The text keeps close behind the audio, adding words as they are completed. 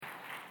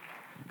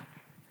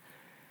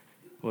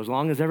Well, as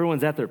long as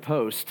everyone's at their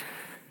post,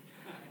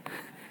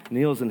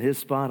 Neil's in his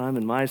spot, I'm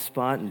in my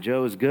spot, and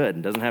Joe is good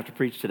and doesn't have to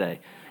preach today.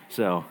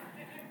 So,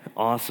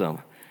 awesome.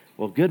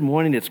 Well, good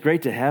morning. It's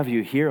great to have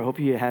you here. I hope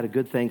you had a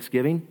good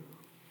Thanksgiving.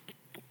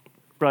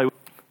 Probably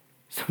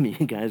some of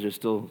you guys are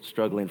still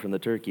struggling from the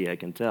turkey, I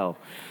can tell.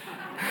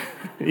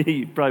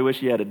 You probably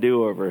wish you had a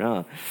do-over,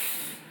 huh?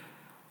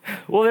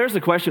 Well, there's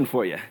a question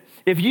for you.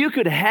 If you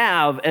could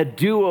have a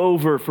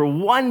do-over for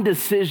one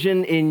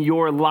decision in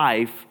your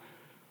life,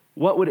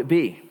 what would it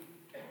be?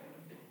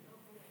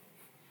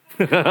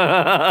 Whether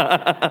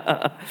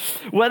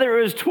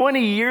it was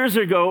 20 years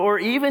ago or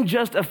even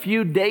just a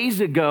few days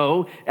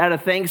ago at a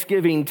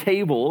Thanksgiving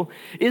table,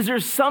 is there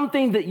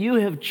something that you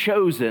have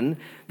chosen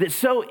that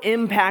so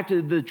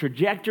impacted the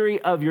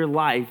trajectory of your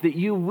life that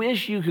you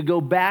wish you could go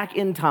back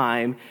in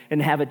time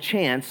and have a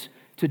chance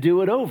to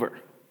do it over?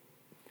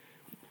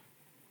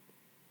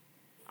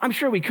 I'm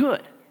sure we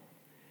could.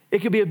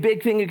 It could be a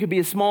big thing, it could be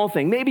a small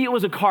thing. Maybe it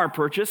was a car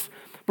purchase.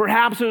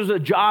 Perhaps it was a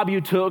job you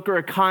took or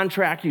a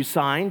contract you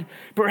signed.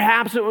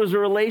 Perhaps it was a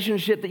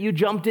relationship that you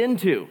jumped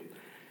into.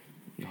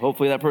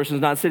 Hopefully that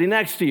person's not sitting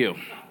next to you.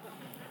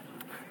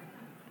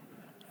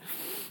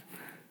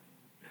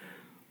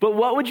 But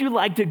what would you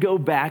like to go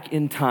back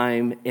in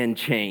time and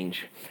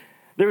change?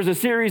 There was a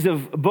series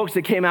of books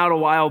that came out a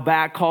while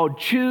back called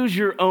Choose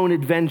Your Own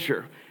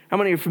Adventure. How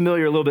many are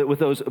familiar a little bit with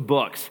those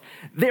books?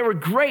 They were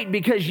great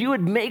because you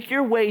would make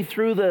your way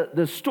through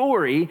the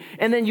story,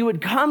 and then you would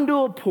come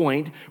to a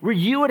point where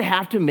you would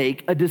have to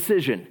make a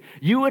decision.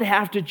 You would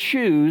have to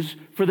choose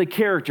for the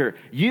character.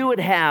 You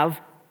would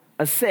have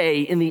a say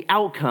in the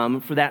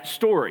outcome for that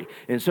story.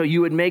 And so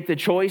you would make the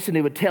choice, and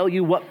it would tell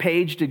you what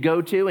page to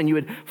go to, and you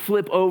would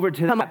flip over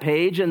to that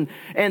page, and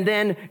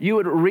then you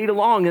would read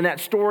along, and that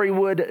story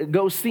would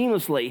go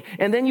seamlessly.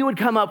 And then you would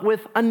come up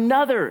with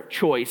another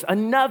choice,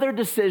 another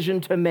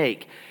decision to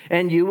make.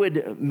 And you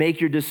would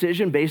make your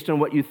decision based on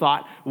what you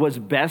thought was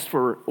best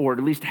for, or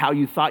at least how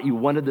you thought you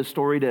wanted the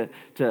story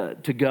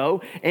to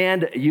go.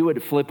 And you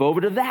would flip over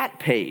to that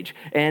page,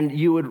 and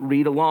you would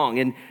read along.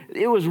 And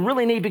it was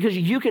really neat because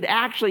you could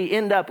actually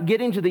end up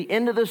getting to the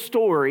end of the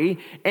story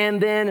and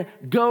then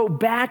go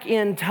back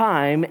in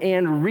time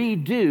and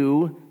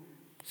redo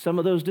some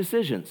of those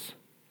decisions.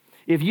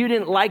 If you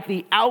didn't like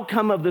the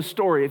outcome of the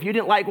story, if you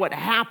didn't like what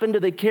happened to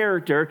the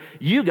character,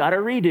 you got to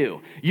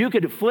redo. You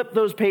could flip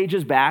those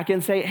pages back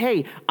and say,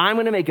 hey, I'm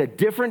going to make a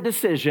different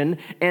decision,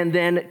 and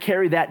then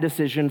carry that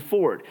decision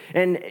forward.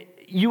 And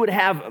you would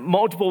have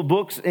multiple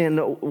books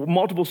and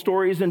multiple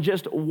stories in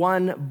just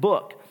one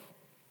book.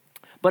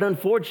 But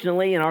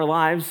unfortunately, in our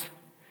lives,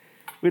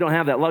 we don't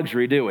have that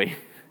luxury, do we?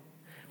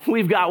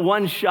 We've got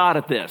one shot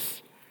at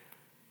this,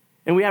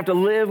 and we have to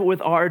live with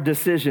our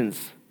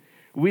decisions.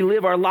 We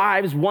live our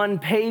lives one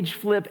page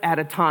flip at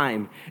a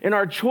time, and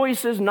our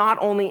choices not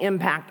only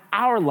impact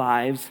our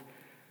lives,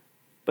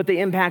 but they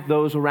impact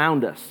those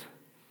around us.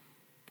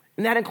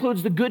 And that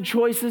includes the good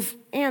choices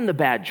and the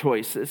bad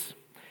choices.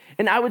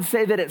 And I would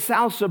say that at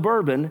South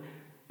Suburban,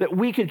 that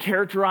we could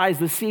characterize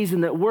the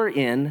season that we're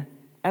in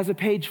as a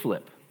page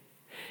flip.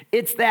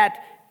 It's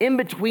that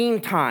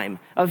in-between time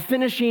of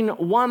finishing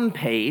one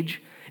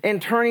page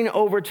and turning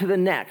over to the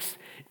next.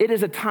 It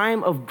is a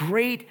time of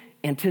great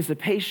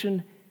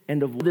anticipation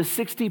and of the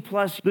 60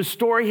 plus. The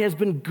story has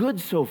been good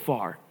so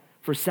far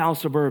for South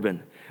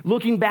Suburban.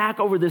 Looking back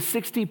over the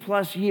 60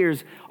 plus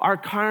years, our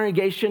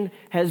congregation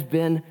has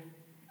been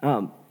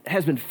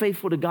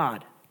faithful to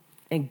God,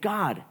 and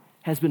God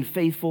has been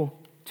faithful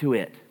to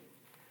it.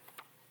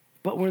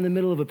 But we're in the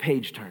middle of a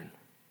page turn.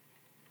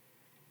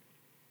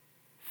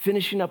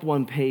 Finishing up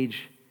one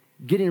page,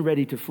 getting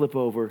ready to flip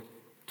over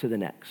to the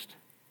next.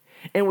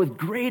 And with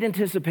great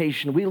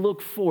anticipation, we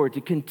look forward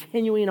to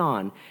continuing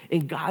on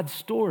in God's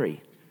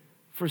story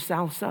for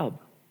South Sub.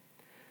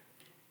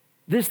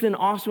 This then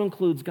also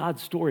includes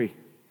God's story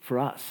for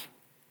us.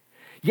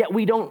 Yet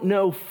we don't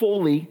know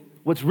fully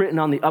what's written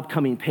on the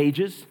upcoming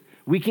pages.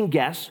 We can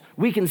guess,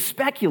 we can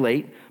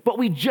speculate, but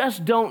we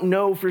just don't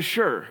know for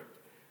sure.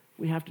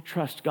 We have to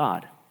trust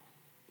God.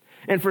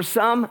 And for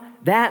some,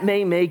 that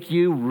may make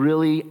you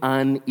really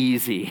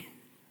uneasy.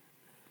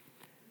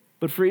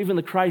 But for even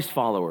the Christ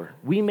follower,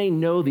 we may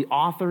know the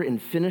author and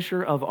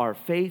finisher of our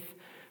faith,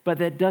 but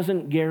that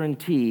doesn't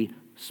guarantee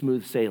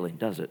smooth sailing,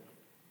 does it?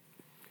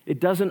 It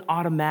doesn't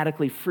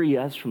automatically free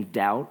us from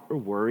doubt or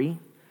worry.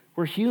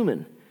 We're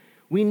human.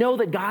 We know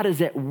that God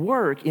is at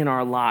work in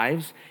our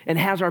lives and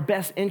has our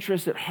best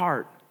interests at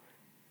heart.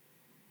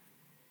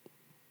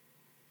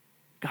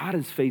 God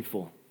is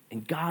faithful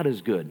and God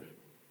is good.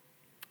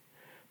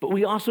 But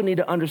we also need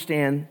to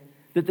understand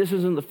that this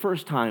isn't the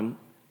first time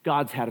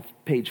God's had a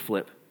page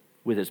flip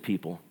with his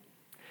people.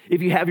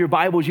 If you have your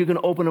Bibles, you can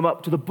open them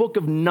up to the book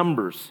of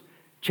Numbers,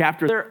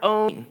 chapter their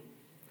own.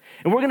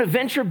 And we're going to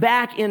venture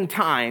back in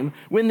time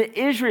when the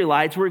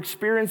Israelites were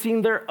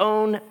experiencing their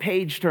own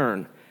page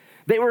turn.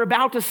 They were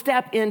about to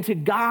step into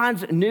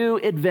God's new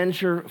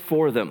adventure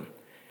for them.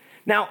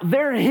 Now,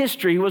 their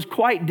history was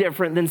quite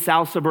different than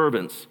South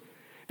Suburban's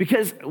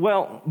because,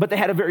 but they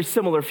had a very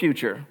similar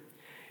future.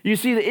 You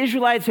see, the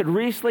Israelites had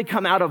recently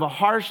come out of a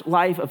harsh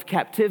life of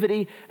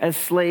captivity as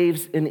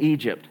slaves in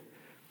Egypt,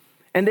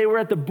 and they were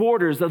at the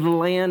borders of the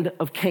land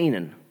of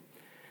Canaan.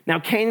 Now,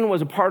 Canaan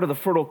was a part of the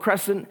Fertile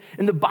Crescent,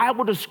 and the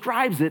Bible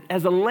describes it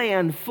as a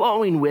land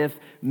flowing with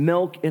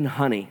milk and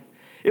honey.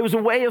 It was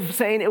a way of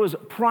saying it was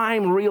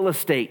prime real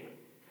estate.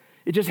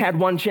 It just had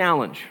one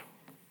challenge.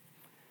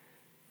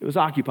 It was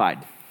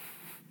occupied.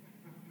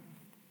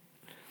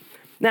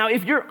 Now,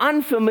 if you're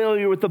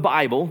unfamiliar with the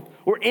Bible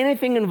or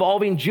anything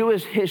involving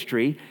Jewish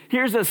history,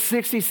 here's a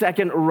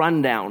 60-second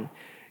rundown.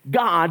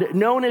 God,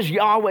 known as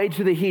Yahweh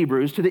to the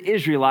Hebrews, to the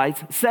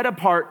Israelites, set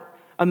apart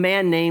a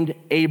man named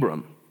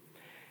Abram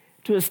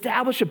to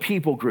establish a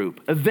people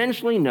group,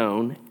 eventually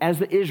known as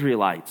the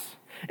Israelites.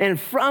 And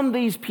from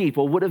these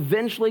people would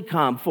eventually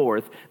come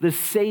forth the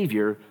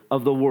Savior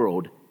of the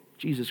world,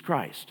 Jesus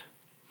Christ.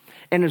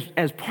 And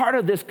as part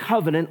of this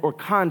covenant or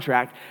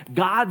contract,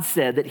 God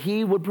said that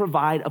he would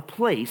provide a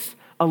place,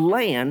 a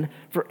land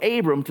for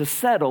Abram to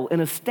settle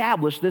and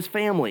establish this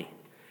family.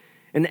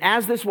 And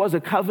as this was a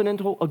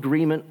covenantal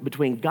agreement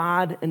between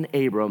God and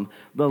Abram,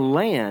 the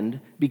land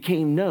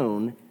became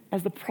known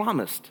as the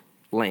Promised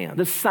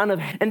Land,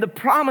 and the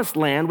Promised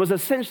Land was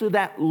essentially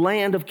that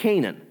land of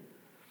Canaan.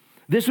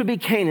 This would be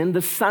Canaan,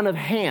 the son of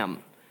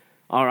Ham,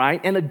 all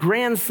right, and the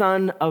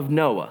grandson of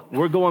Noah.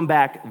 We're going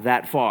back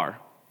that far.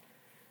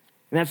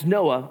 And that's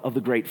Noah of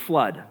the great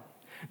flood.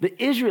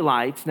 The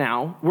Israelites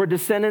now were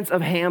descendants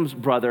of Ham's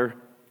brother,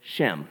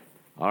 Shem,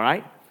 all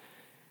right?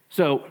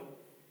 So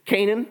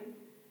Canaan,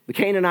 the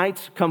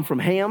Canaanites come from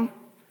Ham.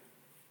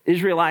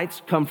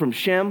 Israelites come from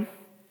Shem.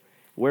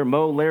 Where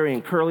Mo, Larry,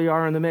 and Curly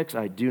are in the mix,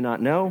 I do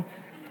not know.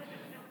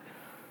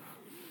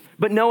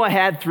 But Noah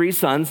had 3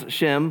 sons,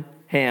 Shem,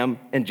 Ham,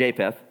 and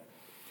Japheth.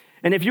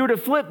 And if you were to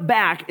flip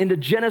back into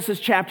Genesis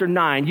chapter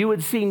 9, you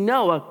would see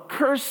Noah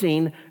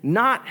cursing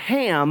not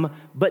Ham,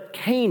 but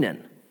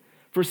Canaan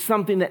for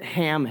something that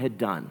Ham had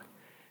done.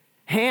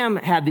 Ham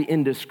had the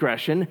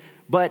indiscretion,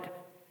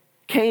 but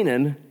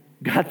Canaan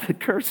got the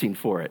cursing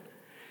for it.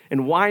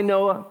 And why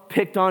Noah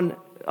picked on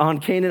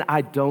Canaan,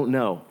 I don't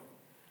know.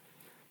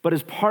 But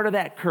as part of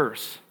that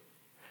curse,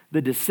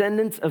 the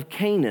descendants of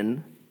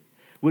Canaan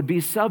would be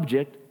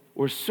subject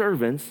or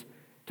servants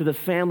to the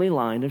family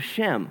line of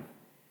Shem.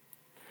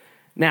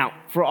 Now,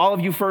 for all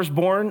of you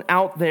firstborn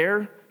out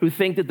there who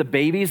think that the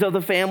babies of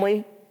the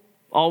family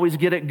always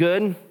get it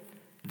good,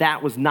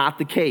 that was not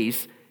the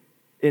case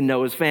in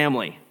Noah's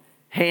family.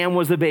 Ham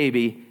was the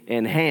baby,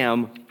 and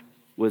Ham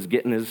was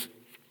getting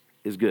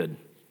his good.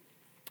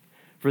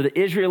 For the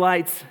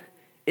Israelites,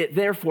 it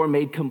therefore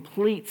made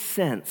complete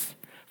sense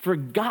for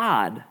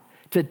God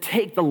to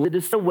take the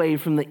lid away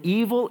from the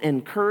evil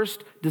and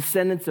cursed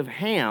descendants of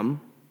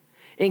Ham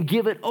and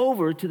give it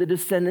over to the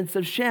descendants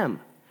of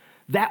Shem.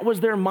 That was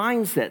their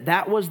mindset.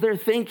 That was their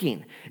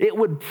thinking. It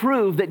would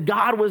prove that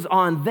God was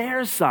on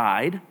their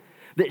side,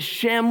 that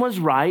Shem was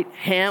right,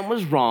 Ham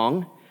was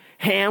wrong,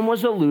 Ham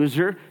was a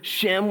loser,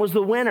 Shem was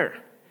the winner.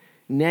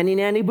 Nanny,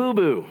 nanny,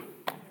 boo-boo.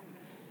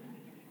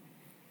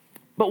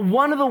 But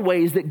one of the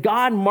ways that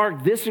God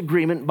marked this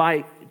agreement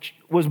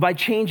was by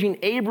changing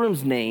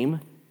Abram's name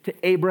to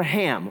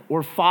Abraham,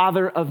 or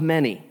father of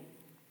many.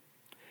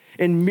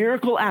 And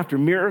miracle after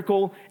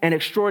miracle and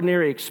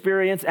extraordinary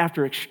experience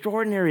after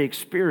extraordinary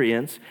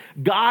experience,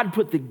 God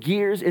put the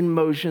gears in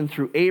motion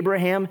through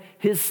Abraham,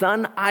 his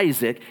son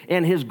Isaac,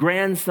 and his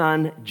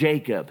grandson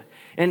Jacob.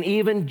 And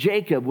even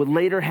Jacob would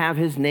later have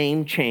his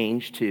name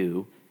changed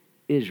to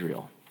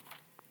Israel.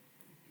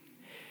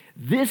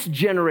 This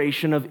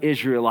generation of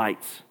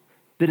Israelites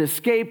that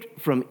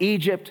escaped from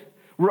Egypt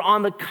were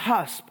on the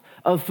cusp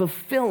of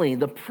fulfilling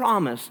the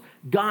promise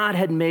God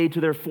had made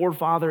to their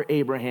forefather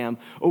Abraham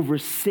over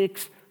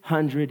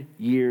 600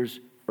 years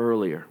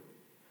earlier.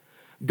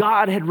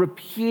 God had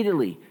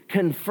repeatedly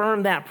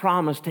confirmed that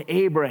promise to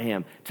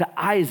Abraham, to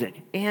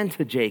Isaac, and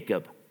to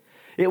Jacob.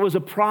 It was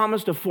a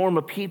promise to form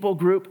a people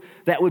group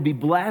that would be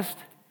blessed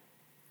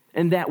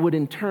and that would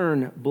in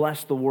turn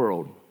bless the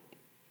world.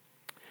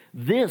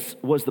 This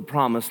was the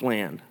promised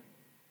land.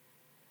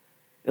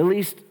 At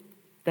least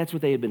that's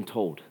what they had been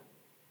told.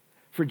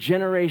 For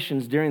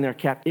generations during their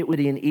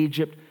captivity in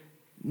Egypt,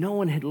 no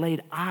one had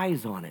laid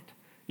eyes on it.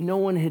 No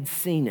one had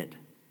seen it.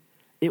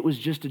 It was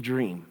just a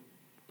dream.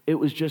 It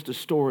was just a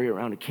story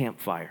around a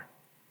campfire.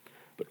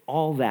 But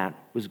all that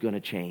was going to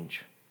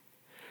change.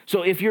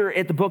 So if you're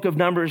at the book of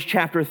Numbers,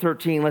 chapter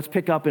 13, let's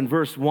pick up in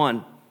verse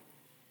 1.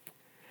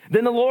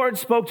 Then the Lord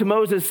spoke to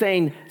Moses,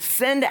 saying,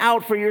 "Send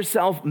out for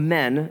yourself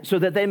men so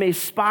that they may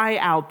spy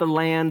out the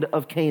land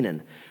of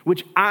Canaan,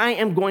 which I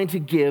am going to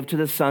give to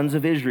the sons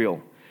of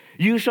Israel.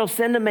 You shall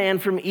send a man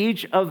from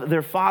each of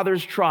their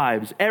fathers'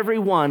 tribes, every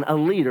one a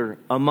leader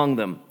among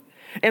them."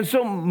 And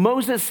so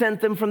Moses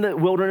sent them from the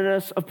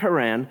wilderness of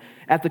Paran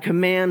at the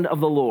command of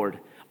the Lord,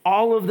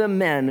 all of them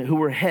men who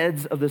were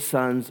heads of the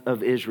sons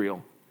of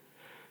Israel.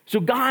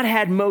 So God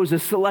had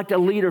Moses select a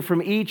leader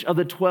from each of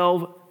the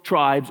 12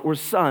 tribes or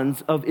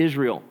sons of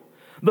Israel.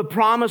 The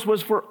promise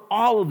was for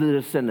all of the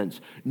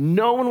descendants.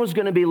 No one was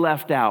going to be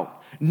left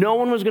out. No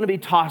one was going to be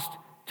tossed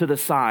to the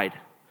side.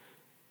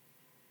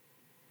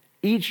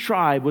 Each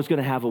tribe was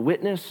going to have a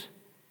witness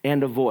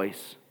and a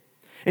voice.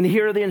 And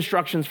here are the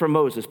instructions from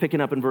Moses,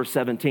 picking up in verse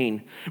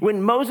 17.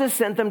 When Moses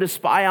sent them to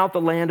spy out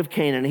the land of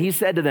Canaan, he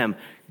said to them,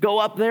 go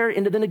up there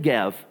into the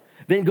Negev,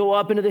 then go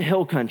up into the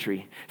hill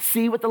country.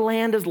 See what the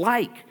land is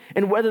like,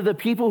 and whether the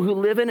people who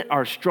live in it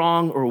are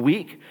strong or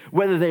weak,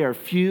 whether they are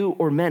few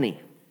or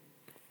many.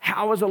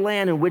 How is the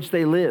land in which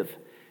they live?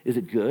 Is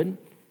it good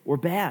or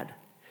bad?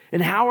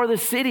 And how are the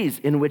cities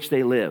in which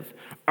they live?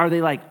 Are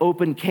they like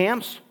open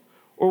camps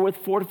or with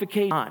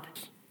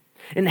fortifications?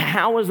 And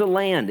how is the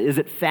land? Is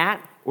it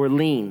fat or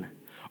lean?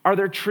 Are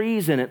there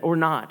trees in it or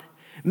not?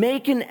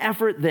 Make an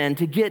effort then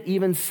to get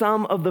even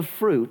some of the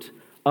fruit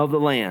of the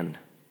land.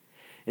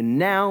 And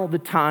now the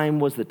time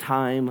was the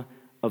time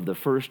of the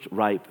first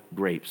ripe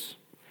grapes.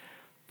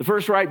 The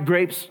first ripe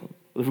grapes,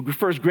 the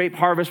first grape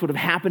harvest would have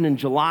happened in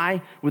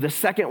July, with a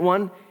second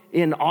one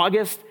in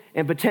August,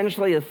 and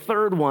potentially a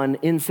third one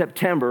in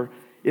September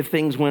if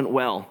things went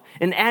well.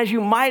 And as you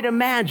might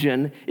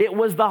imagine, it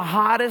was the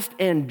hottest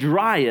and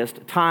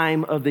driest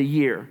time of the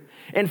year.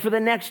 And for the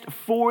next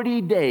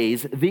 40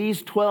 days,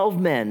 these 12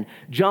 men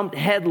jumped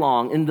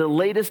headlong in the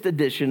latest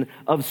edition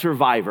of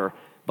Survivor,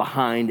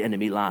 Behind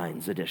Enemy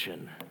Lines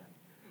edition.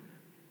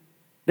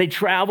 They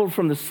traveled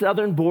from the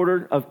southern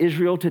border of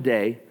Israel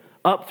today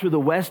up through the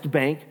West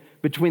Bank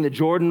between the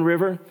Jordan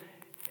River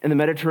and the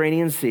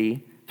Mediterranean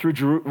Sea,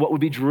 through what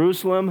would be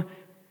Jerusalem,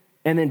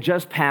 and then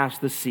just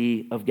past the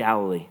Sea of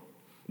Galilee.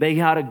 They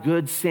got a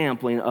good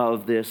sampling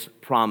of this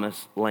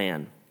promised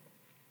land.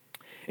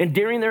 And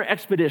during their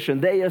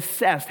expedition, they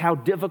assessed how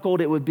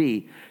difficult it would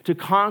be to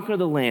conquer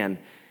the land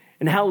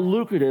and how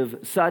lucrative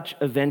such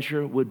a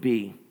venture would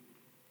be.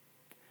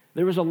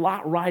 There was a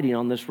lot riding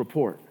on this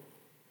report,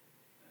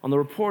 on the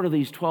report of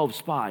these 12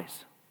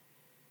 spies.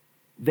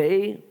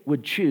 They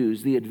would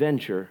choose the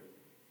adventure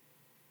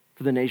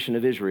for the nation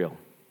of Israel.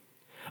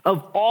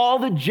 Of all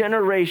the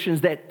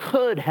generations that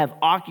could have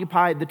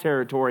occupied the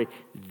territory,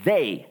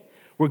 they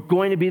were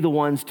going to be the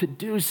ones to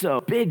do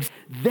so.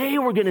 They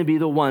were going to be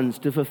the ones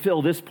to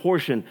fulfill this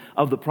portion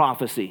of the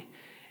prophecy.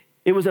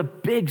 It was a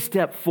big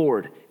step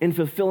forward in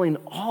fulfilling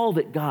all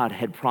that God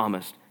had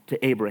promised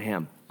to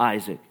Abraham,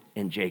 Isaac,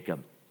 and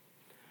Jacob.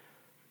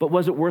 But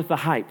was it worth the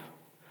hype?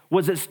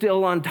 Was it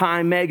still on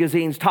Time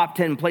Magazine's top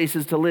 10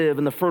 places to live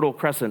in the Fertile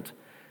Crescent?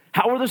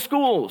 How were the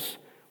schools?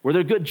 Were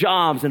there good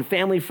jobs and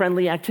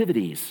family-friendly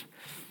activities?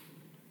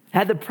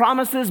 Had the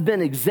promises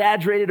been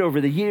exaggerated over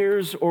the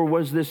years, or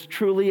was this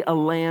truly a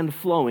land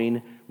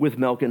flowing with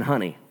milk and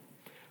honey?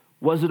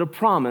 Was it a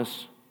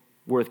promise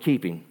worth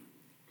keeping?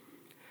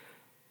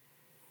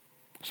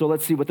 So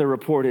let's see what their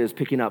report is,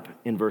 picking up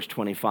in verse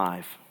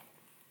 25.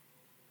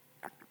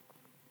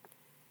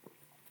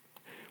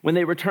 When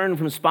they returned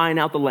from spying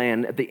out the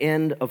land at the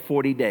end of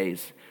 40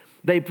 days,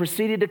 they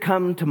proceeded to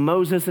come to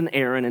Moses and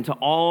Aaron and to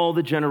all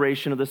the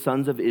generation of the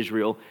sons of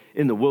Israel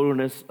in the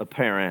wilderness of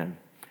Paran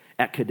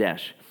at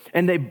Kadesh.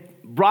 And they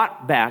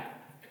brought back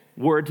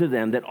word to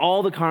them that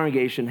all the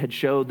congregation had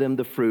showed them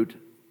the fruit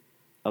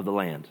of the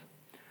land.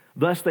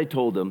 Thus they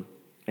told them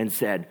and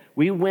said,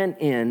 we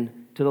went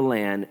in to the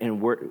land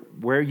and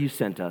where you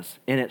sent us,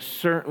 and it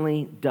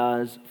certainly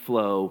does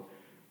flow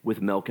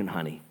with milk and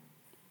honey.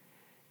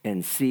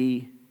 And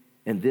see,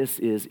 and this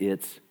is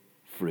its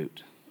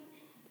fruit.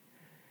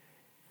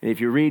 And if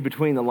you read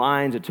between the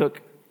lines, it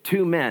took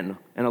 2 men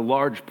and a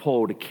large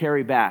pole to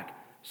carry back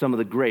some of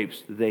the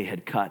grapes that they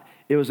had cut.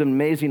 It was an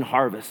amazing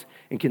harvest.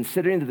 And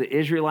considering that the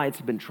Israelites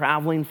had been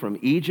traveling from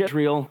Egypt,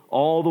 Israel,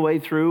 all the way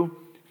through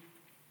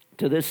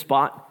to this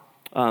spot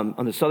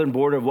on the southern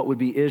border of what would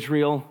be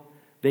Israel,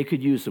 they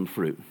could use some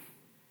fruit.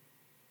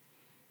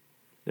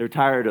 They're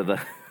tired of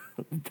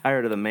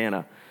the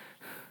manna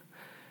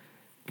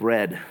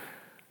bread.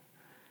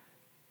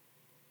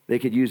 They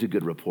could use a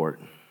good report.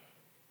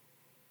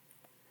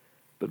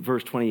 But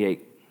verse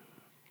 28,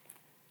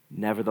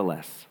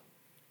 nevertheless,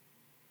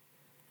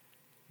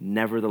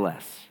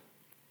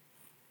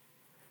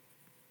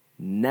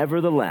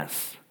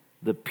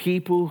 the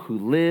people who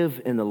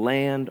live in the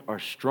land are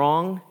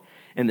strong,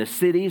 and the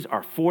cities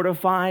are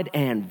fortified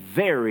and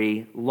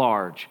very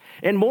large.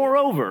 And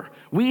moreover,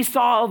 we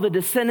saw the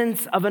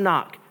descendants of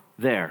Anak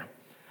there.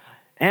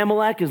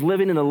 Amalek is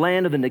living in the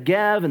land of the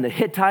Negev, and the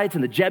Hittites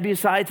and the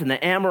Jebusites and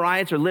the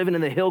Amorites are living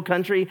in the hill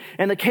country,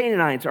 and the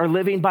Canaanites are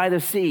living by the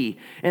sea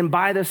and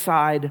by the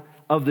side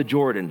of the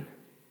Jordan.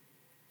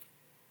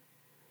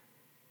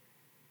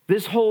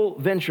 This whole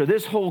venture,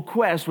 this whole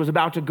quest was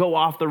about to go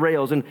off the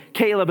rails. And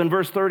Caleb in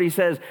verse 30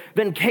 says,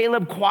 then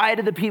Caleb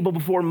quieted the people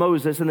before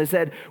Moses, and they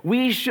said,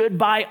 we should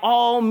by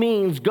all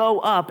means go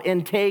up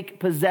and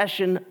take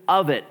possession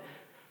of it,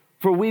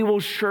 for we will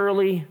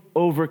surely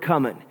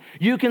overcome it.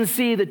 You can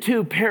see the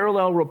 2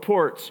 parallel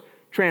reports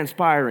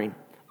transpiring,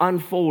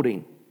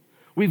 unfolding.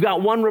 We've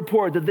got one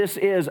report that this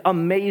is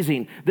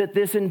amazing, that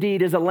this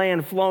indeed is a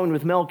land flowing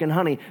with milk and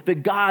honey,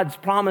 that God's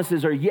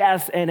promises are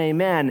yes and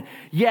amen.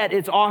 Yet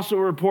it's also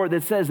a report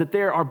that says that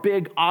there are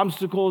big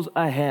obstacles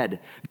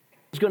ahead.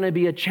 It's going to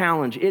be a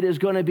challenge. It is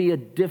going to be a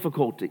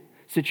difficult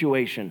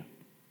situation.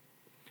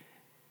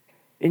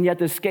 And yet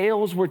the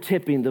scales were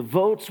tipping, the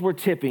votes were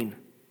tipping,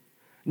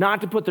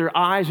 not to put their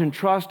eyes and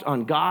trust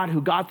on God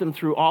who got them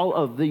through all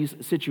of these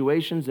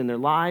situations in their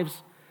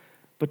lives,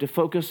 but to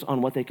focus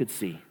on what they could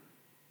see,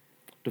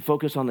 to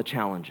focus on the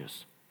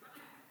challenges.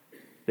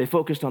 They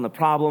focused on the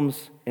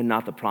problems and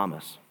not the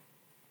promise.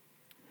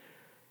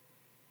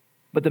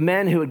 But the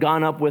men who had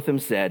gone up with him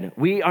said,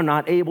 "We are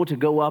not able to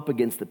go up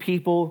against the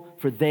people,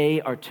 for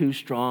they are too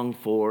strong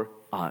for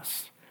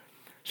us."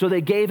 So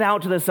they gave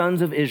out to the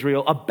sons of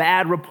Israel a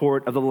bad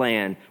report of the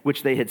land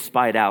which they had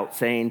spied out,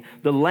 saying,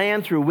 "The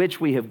land through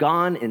which we have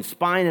gone and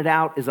spying it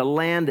out is a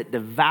land that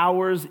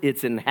devours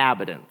its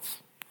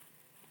inhabitants.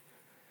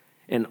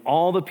 And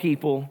all the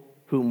people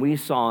whom we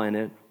saw in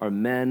it are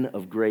men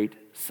of great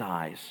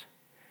size."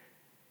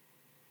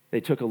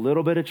 They took a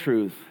little bit of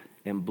truth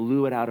and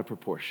blew it out of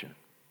proportion.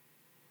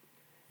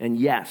 And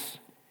yes,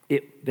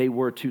 they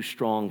were too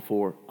strong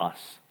for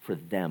us, for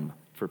them,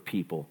 for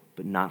people,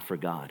 but not for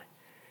God.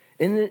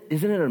 Isn't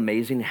it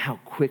amazing how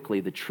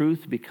quickly the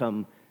truth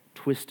become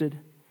twisted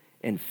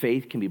and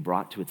faith can be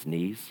brought to its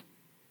knees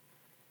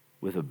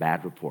with a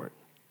bad report?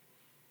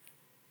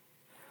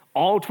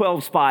 All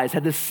 12 spies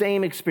had the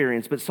same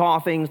experience, but saw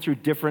things through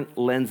different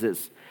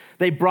lenses.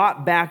 They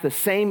brought back the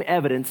same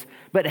evidence,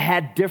 but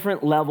had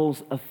different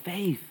levels of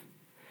faith.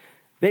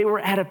 They were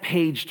at a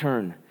page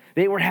turn.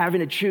 They were having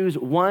to choose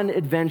one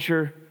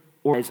adventure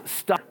or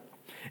stuck.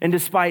 And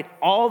despite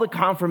all the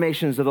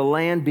confirmations of the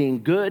land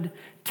being good,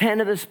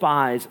 10 of the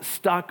spies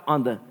stuck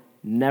on the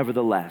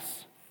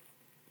nevertheless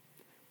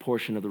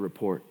portion of the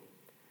report.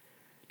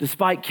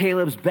 Despite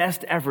Caleb's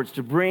best efforts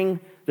to bring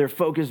their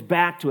focus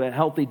back to a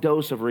healthy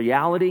dose of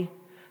reality,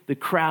 the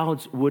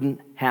crowds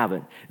wouldn't have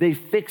it. They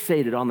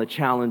fixated on the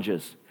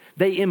challenges.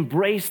 They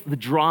embraced the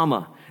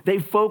drama. They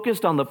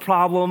focused on the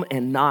problem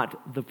and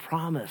not the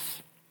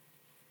promise.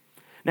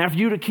 Now, if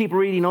you to keep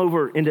reading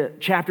over into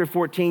chapter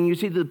 14, you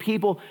see that the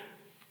people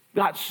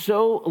got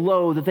so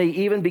low that they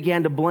even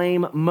began to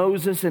blame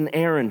Moses and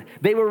Aaron.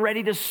 They were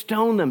ready to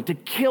stone them, to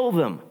kill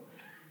them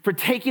for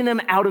taking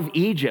them out of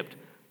Egypt.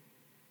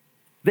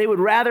 They would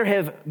rather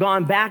have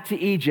gone back to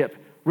Egypt,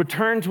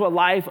 returned to a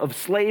life of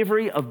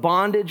slavery, of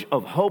bondage,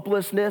 of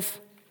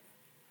hopelessness,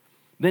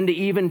 than to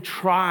even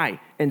try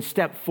and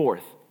step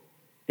forth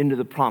into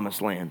the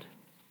promised land.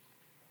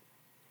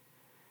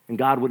 And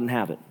God wouldn't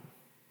have it.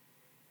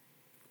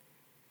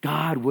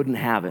 God wouldn't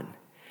have it.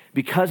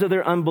 Because of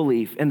their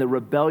unbelief and the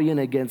rebellion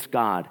against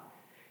God,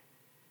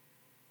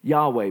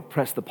 Yahweh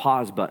pressed the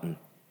pause button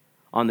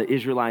on the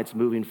Israelites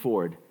moving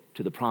forward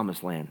to the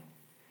promised land.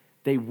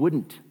 They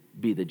wouldn't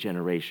be the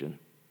generation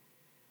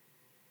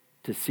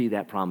to see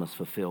that promise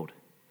fulfilled.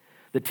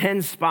 The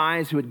 10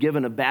 spies who had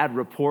given a bad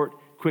report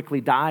quickly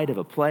died of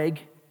a plague.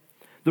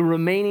 The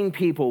remaining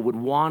people would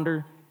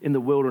wander in the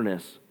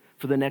wilderness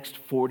for the next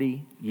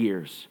 40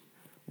 years,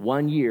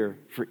 1 year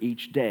for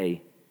each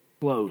day.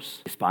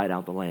 Close, they spied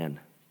out the land.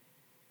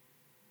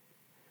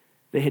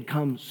 They had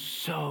come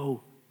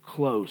so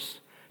close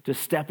to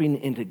stepping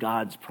into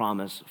God's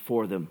promise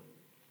for them.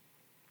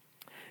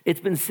 It's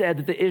been said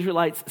that the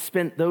Israelites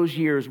spent those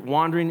years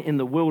wandering in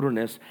the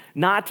wilderness,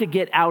 not to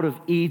get out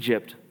of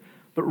Egypt,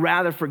 but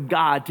rather for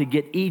God to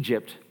get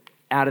Egypt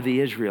out of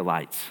the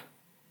Israelites.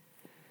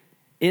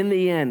 In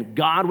the end,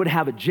 God would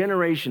have a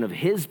generation of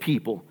his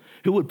people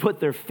who would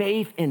put their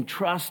faith and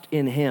trust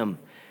in him.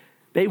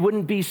 They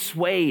wouldn't be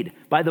swayed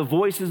by the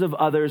voices of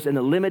others and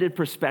the limited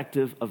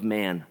perspective of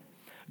man.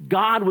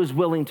 God was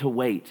willing to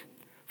wait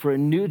for a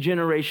new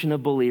generation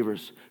of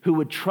believers who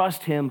would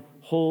trust him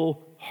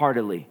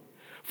wholeheartedly.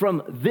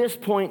 From this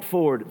point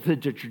forward, the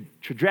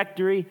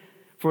trajectory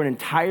for an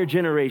entire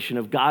generation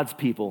of God's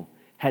people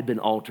had been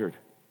altered.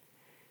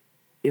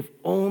 If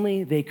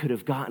only they could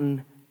have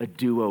gotten a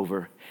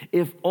do-over.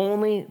 If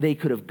only they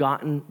could have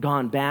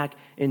gone back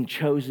and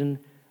chosen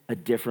a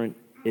different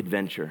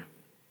adventure.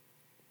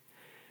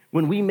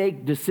 When we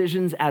make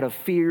decisions out of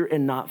fear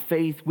and not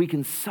faith, we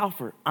can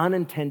suffer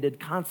unintended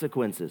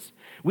consequences.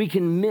 We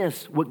can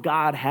miss what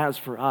God has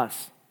for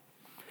us.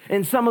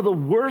 And some of the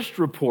worst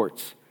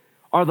reports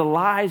are the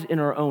lies in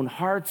our own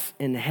hearts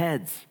and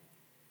heads.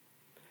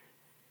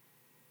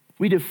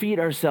 We defeat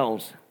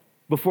ourselves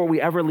before we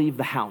ever leave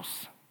the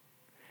house.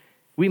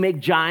 We make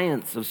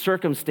giants of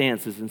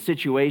circumstances and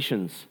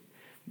situations.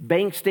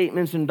 Bank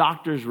statements and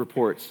doctor's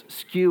reports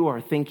skew our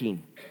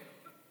thinking.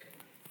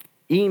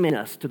 Email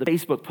us to the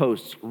Facebook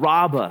posts,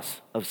 rob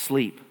us of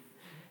sleep.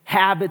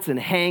 Habits and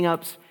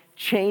hang-ups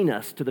chain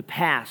us to the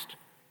past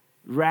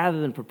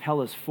rather than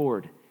propel us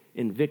forward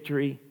in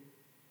victory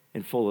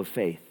and full of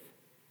faith.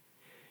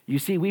 You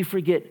see, we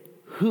forget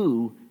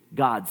who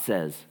God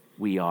says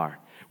we are.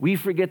 We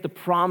forget the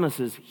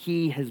promises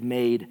he has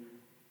made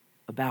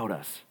about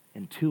us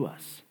and to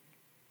us.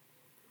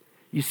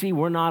 You see,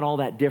 we're not all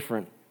that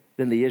different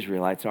than the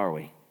Israelites, are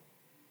we?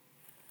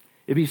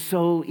 It'd be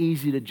so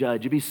easy to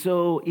judge. It'd be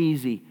so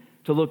easy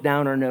to look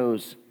down our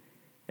nose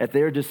at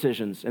their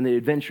decisions and the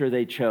adventure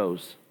they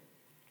chose.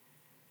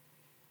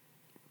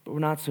 But we're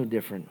not so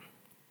different.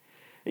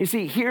 You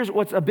see, here's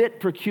what's a bit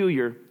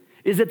peculiar,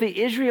 is that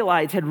the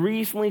Israelites had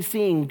recently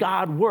seen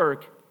God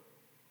work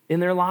in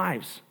their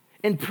lives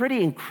in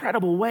pretty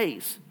incredible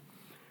ways.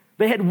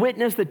 They had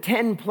witnessed the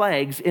 10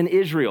 plagues in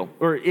Israel,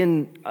 or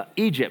in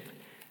Egypt.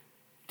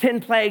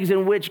 10 plagues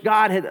in which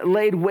God had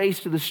laid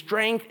waste to the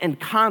strength and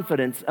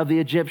confidence of the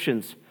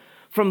Egyptians,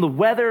 from the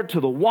weather to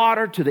the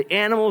water to the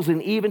animals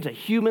and even to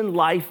human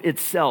life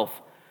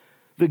itself.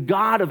 The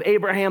God of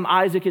Abraham,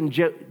 Isaac, and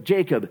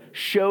Jacob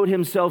showed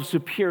himself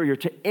superior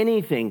to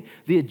anything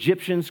the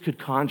Egyptians could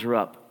conjure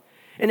up.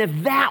 And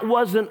if that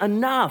wasn't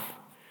enough,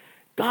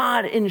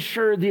 God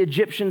ensured the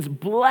Egyptians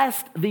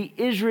blessed the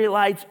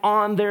Israelites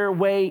on their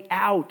way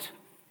out.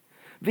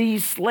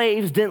 These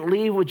slaves didn't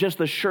leave with just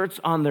the shirts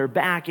on their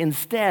back.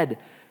 Instead,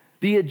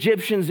 the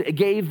Egyptians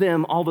gave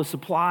them all the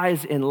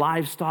supplies and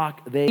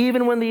livestock.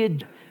 Even when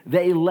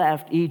they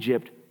left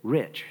Egypt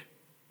rich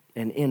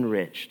and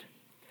enriched.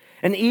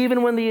 And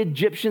even when the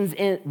Egyptians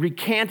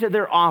recanted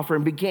their offer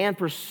and began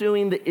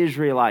pursuing the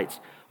Israelites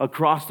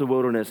across the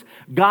wilderness,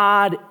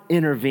 God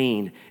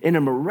intervened in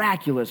a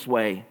miraculous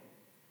way.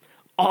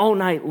 All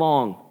night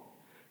long,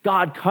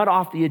 God cut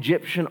off the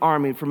Egyptian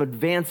army from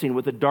advancing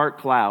with a dark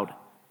cloud.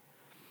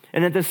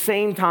 And at the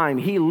same time,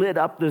 he lit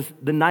up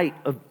the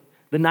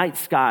night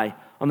sky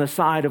on the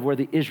side of where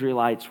the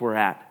Israelites were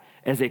at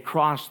as they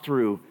crossed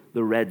through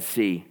the Red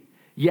Sea.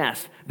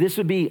 Yes, this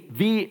would be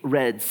the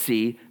Red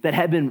Sea that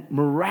had been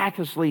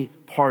miraculously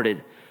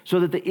parted so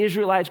that the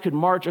Israelites could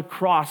march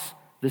across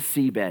the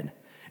seabed.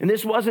 And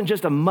this wasn't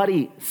just a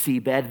muddy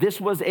seabed.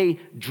 This was a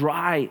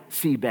dry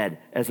seabed,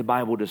 as the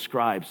Bible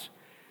describes.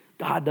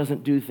 God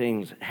doesn't do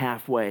things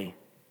halfway.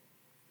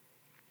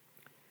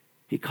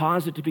 He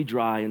caused it to be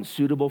dry and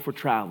suitable for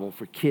travel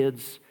for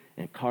kids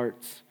and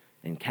carts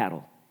and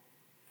cattle.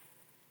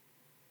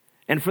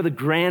 And for the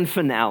grand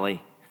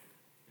finale,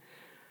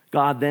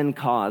 God then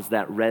caused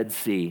that Red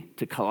Sea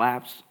to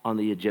collapse on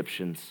the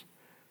Egyptians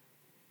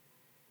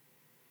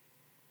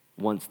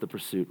once the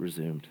pursuit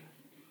resumed.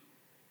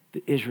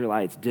 The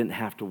Israelites didn't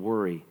have to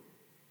worry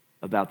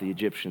about the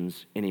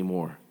Egyptians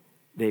anymore.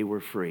 They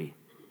were free.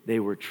 They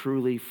were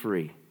truly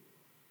free.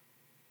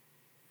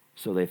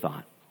 So they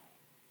thought.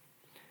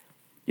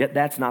 Yet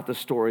that's not the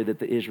story that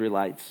the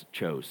Israelites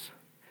chose.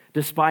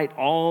 Despite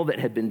all that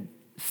had been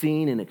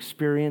seen and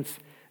experienced,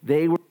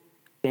 they were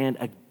stand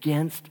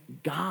against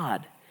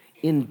God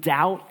in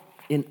doubt,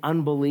 in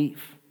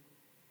unbelief.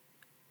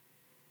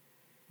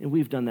 And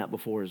we've done that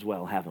before as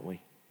well, haven't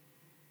we?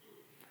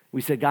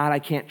 We said, God, I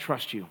can't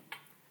trust you.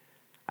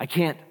 I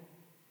can't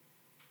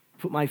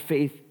put my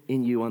faith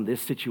in you on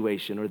this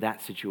situation or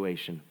that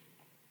situation.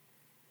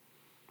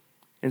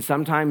 And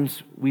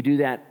sometimes we do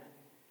that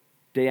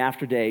day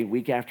after day,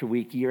 week after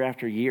week, year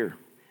after year.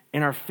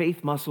 And our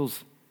faith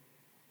muscles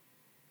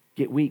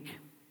get weak.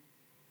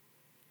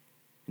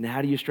 And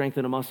how do you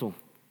strengthen a muscle?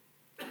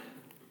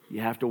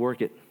 You have to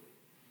work it.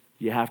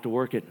 You have to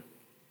work it.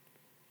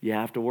 You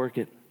have to work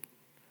it.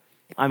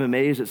 I'm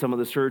amazed at some of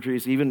the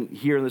surgeries, even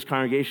here in this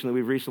congregation that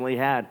we've recently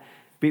had.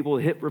 People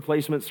with hip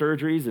replacement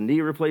surgeries and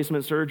knee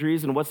replacement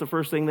surgeries, and what's the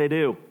first thing they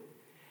do?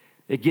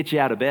 They get you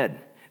out of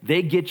bed.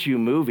 They get you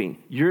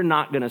moving. You're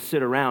not going to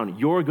sit around.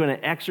 You're going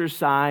to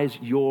exercise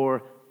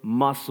your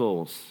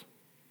muscles.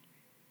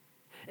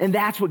 And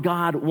that's what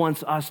God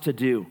wants us to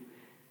do.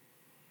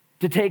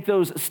 To take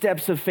those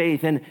steps of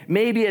faith. And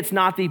maybe it's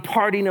not the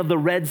parting of the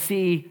Red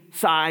Sea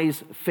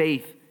size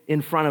faith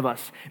in front of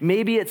us.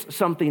 Maybe it's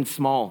something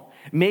small.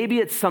 Maybe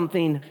it's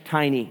something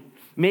tiny.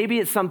 Maybe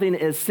it's something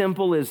as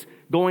simple as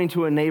going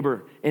to a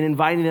neighbor and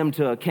inviting them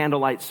to a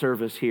candlelight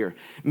service here.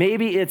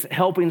 Maybe it's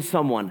helping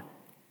someone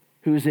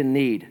who's in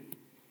need.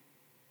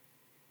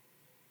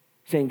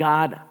 Saying,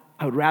 God,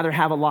 I would rather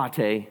have a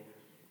latte,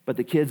 but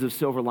the kids of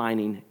Silver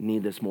Lining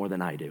need this more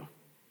than I do.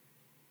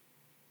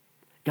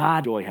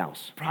 God, Joy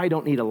House, probably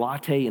don't need a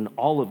latte in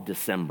all of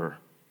December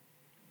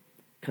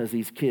because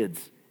these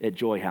kids at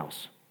Joy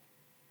House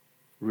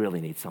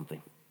really need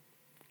something.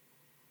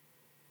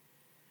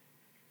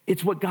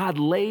 It's what God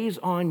lays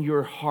on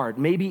your heart,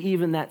 maybe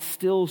even that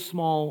still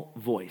small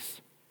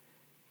voice,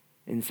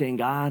 and saying,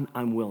 God,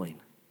 I'm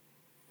willing.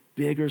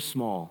 Big or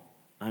small,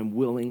 I'm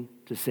willing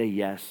to say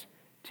yes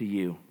to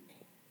you.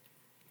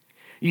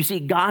 You see,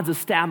 God's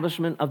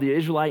establishment of the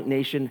Israelite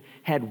nation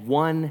had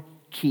one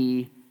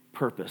key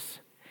purpose.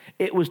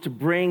 It was to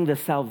bring the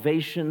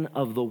salvation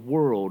of the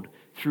world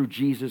through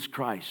Jesus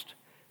Christ,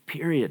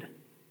 period.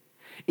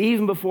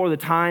 Even before the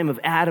time of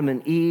Adam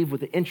and Eve,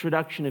 with the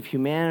introduction of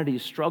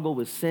humanity's struggle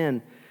with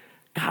sin,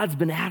 God's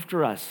been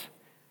after us.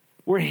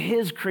 We're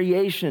His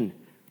creation.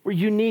 We're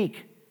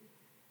unique,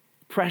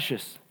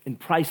 precious, and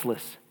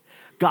priceless.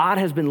 God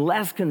has been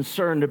less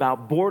concerned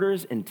about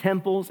borders and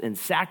temples and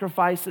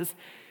sacrifices.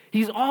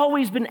 He's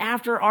always been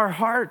after our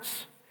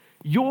hearts,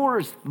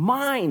 yours,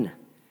 mine.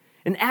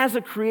 And as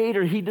a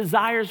creator, He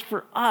desires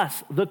for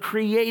us, the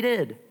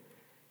created,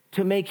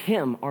 to make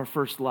Him our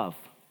first love.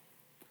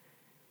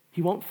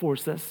 He won't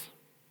force us.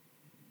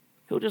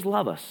 He'll just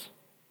love us.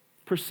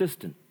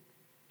 Persistent,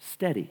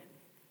 steady,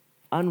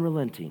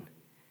 unrelenting,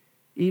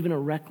 even a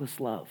reckless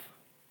love.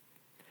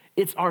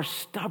 It's our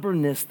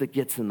stubbornness that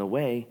gets in the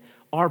way,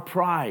 our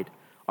pride,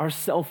 our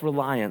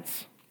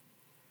self-reliance,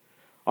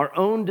 our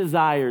own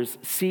desires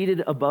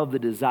seated above the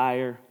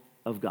desire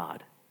of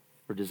God,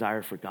 or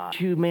desire for God.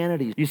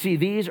 Humanity. You see,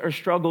 these are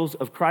struggles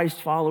of Christ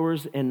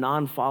followers and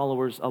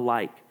non-followers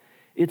alike.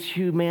 It's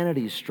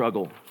humanity's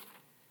struggle.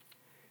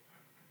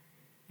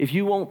 If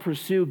you won't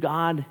pursue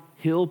God,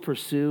 He'll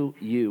pursue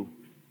you.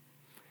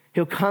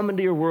 He'll come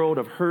into your world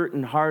of hurt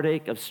and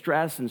heartache, of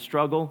stress and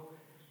struggle.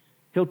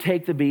 He'll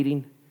take the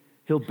beating.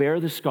 He'll bear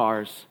the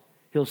scars.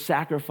 He'll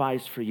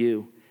sacrifice for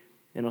you,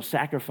 and He'll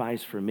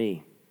sacrifice for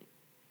me.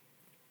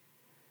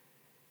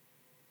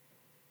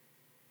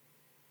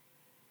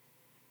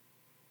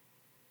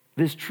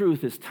 This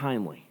truth is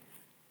timely.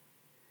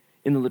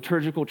 In the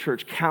liturgical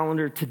church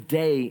calendar,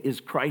 today is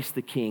Christ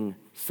the King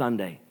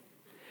Sunday.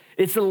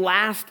 It's the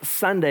last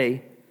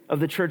Sunday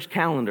of the church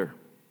calendar.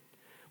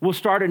 We'll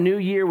start a new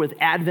year with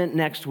Advent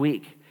next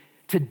week.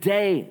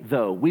 Today,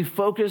 though, we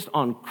focused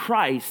on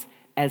Christ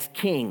as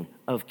King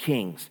of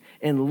Kings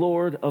and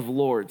Lord of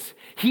Lords.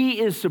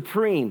 He is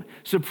supreme,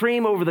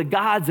 supreme over the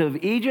gods of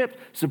Egypt,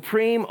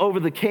 supreme over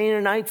the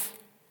Canaanites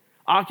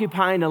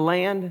occupying the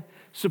land,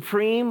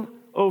 supreme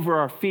over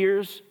our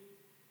fears,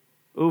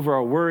 over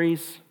our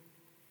worries.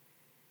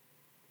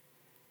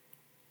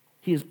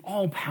 He is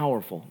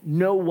all-powerful.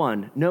 No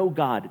one, no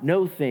God,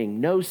 no thing,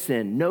 no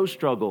sin, no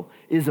struggle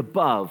is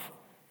above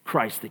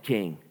Christ the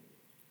King.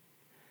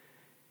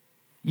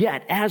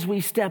 Yet, as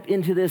we step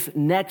into this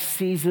next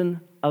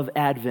season of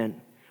Advent,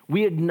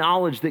 we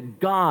acknowledge that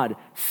God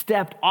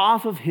stepped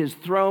off of His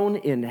throne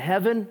in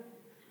heaven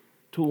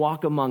to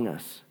walk among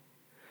us.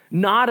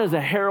 Not as a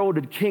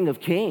heralded King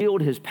of Kings,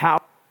 wield His power,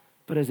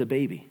 but as a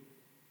baby.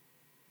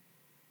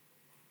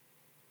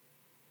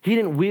 He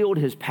didn't wield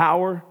His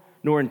power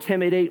nor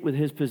intimidate with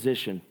His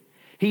position.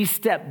 He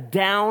stepped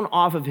down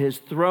off of His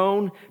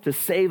throne to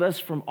save us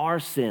from our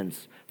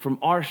sins, from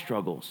our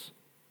struggles.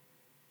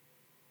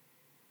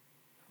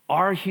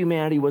 Our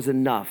humanity was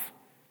enough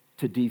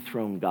to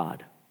dethrone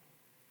God,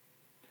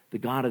 the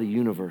God of the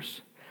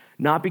universe,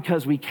 not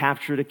because we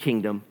captured a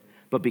kingdom,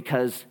 but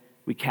because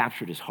we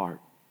captured His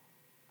heart.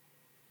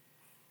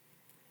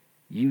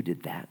 You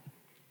did that.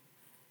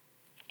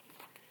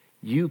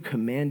 You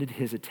commanded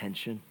His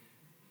attention,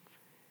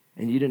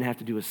 and you didn't have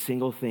to do a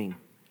single thing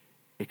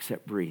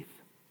except breathe.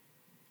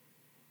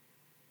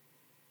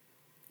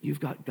 You've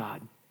got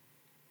God.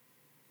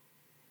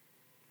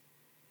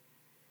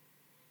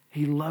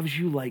 He loves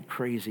you like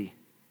crazy.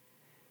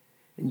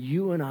 And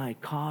you and I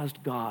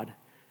caused God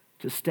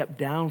to step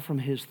down from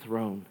His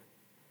throne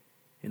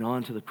and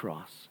onto the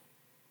cross.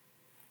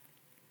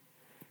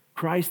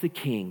 Christ the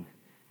King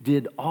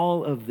did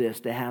all of this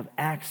to have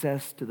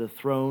access to the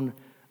throne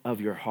of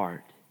your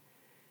heart.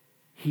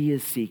 He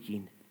is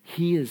seeking.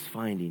 He is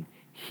finding.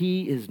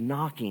 He is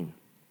knocking.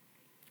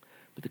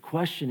 But the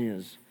question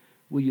is,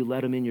 will you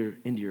let Him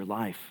into your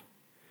life?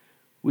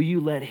 Will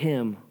you let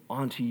Him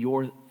onto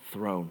your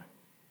throne?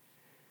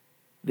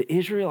 The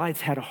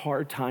Israelites had a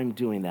hard time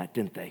doing that,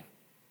 didn't they?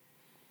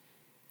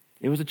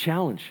 It was a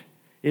challenge.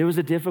 It was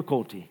a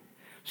difficulty.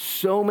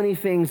 So many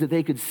things that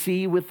they could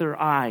see with their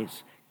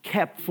eyes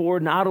kept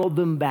forward, not hold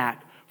them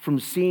back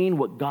from seeing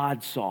what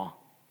God saw.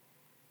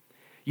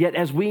 Yet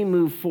as we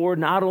move forward,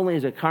 not only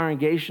as a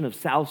congregation of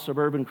South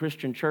Suburban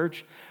Christian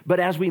Church, but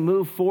as we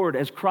move forward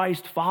as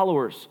Christ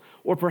followers,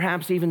 or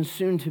perhaps even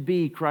soon to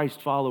be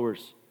Christ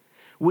followers,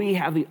 we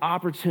have the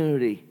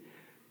opportunity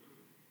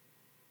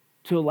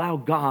to allow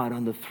God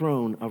on the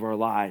throne of our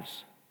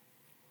lives,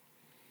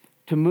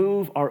 to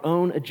move our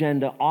own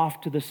agenda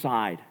off to the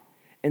side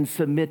and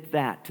submit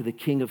that to the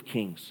King of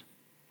Kings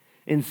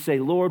and say,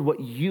 Lord, what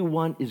you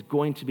want is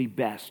going to be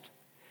best.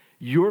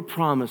 Your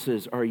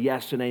promises are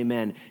yes and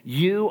amen.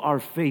 You are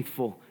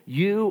faithful.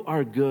 You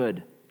are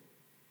good.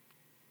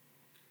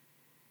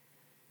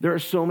 There are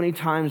so many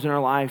times in our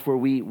life where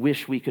we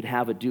wish we could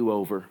have a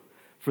do-over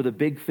for the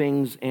big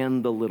things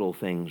and the little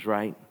things,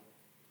 right?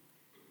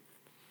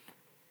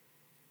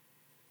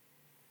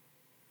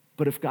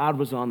 But if God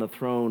was on the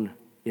throne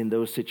in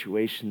those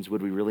situations,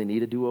 would we really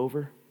need a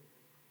do-over?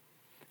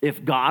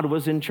 If God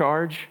was in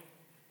charge,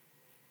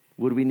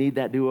 would we need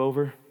that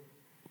do-over?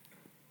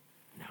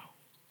 No.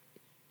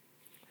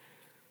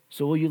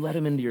 So will you let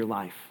Him into your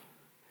life?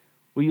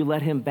 Will you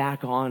let Him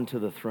back onto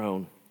the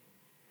throne?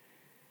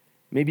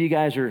 Maybe you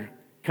guys are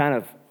kind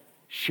of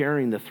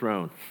sharing the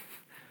throne.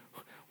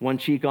 One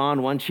cheek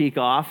on, one cheek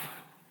off.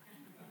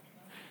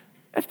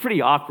 That's pretty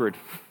awkward.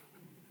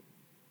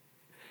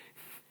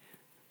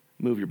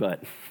 Move your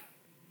butt.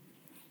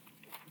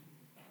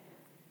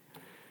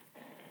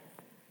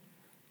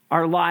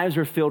 Our lives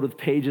are filled with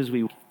pages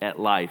at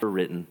life are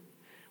written.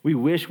 We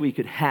wish we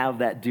could have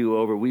that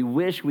do-over. We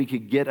wish we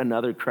could get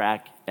another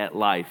crack at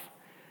life.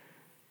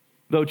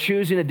 Though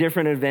choosing a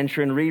different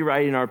adventure and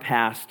rewriting our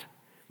past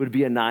would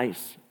be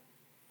nice,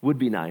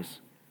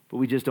 but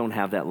we just don't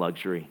have that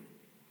luxury.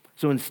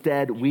 So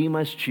instead, we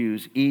must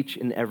choose each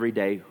and every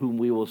day whom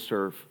we will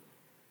serve.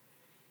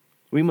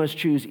 We must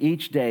choose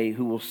each day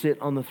who will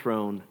sit on the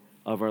throne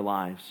of our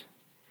lives.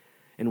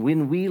 And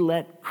when we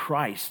let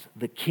Christ,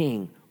 the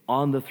King,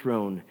 on the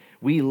throne,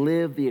 we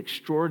live the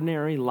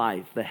extraordinary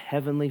life the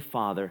Heavenly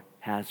Father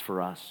has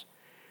for us.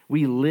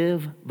 We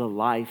live the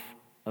life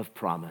of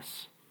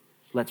promise.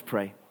 Let's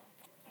pray.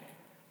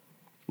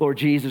 Lord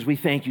Jesus, we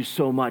thank you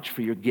so much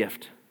for your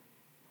gift.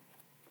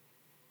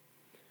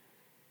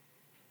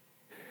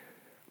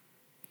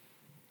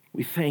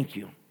 We thank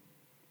you.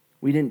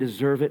 We didn't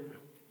deserve it,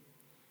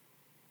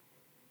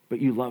 but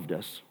you loved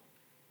us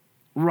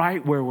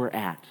right where we're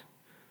at.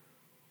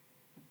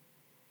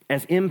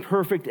 As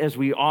imperfect as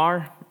we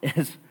are,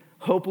 as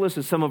hopeless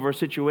as some of our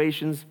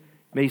situations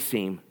may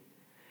seem,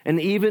 and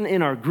even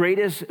in our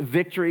greatest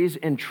victories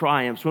and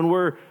triumphs, when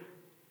we're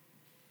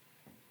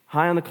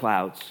high on the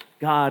clouds,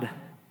 God,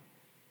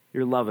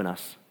 you're loving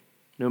us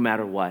no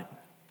matter what.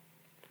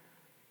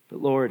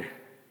 But Lord,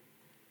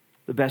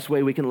 the best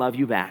way we can love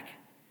you back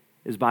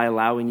is by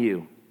allowing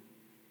you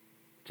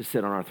to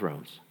sit on our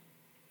thrones.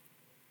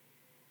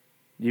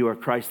 You are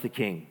Christ the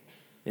King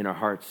in our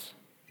hearts,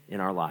 in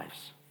our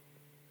lives.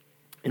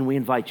 And we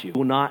invite you. We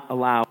will not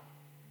allow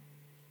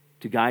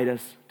to guide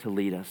us, to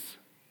lead us.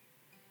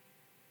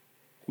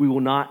 We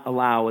will not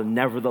allow a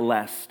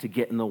nevertheless to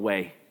get in the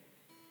way.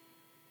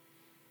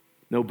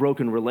 No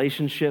broken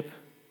relationship,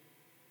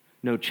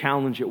 no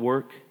challenge at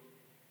work,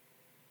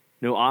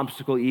 no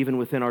obstacle even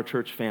within our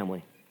church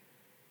family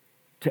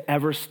to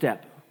ever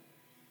step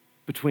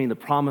between the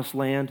promised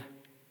land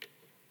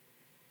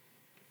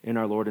and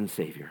our Lord and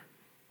Savior.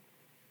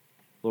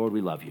 Lord,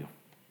 we love you.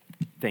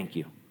 Thank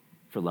you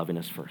for loving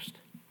us first.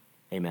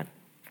 Amen.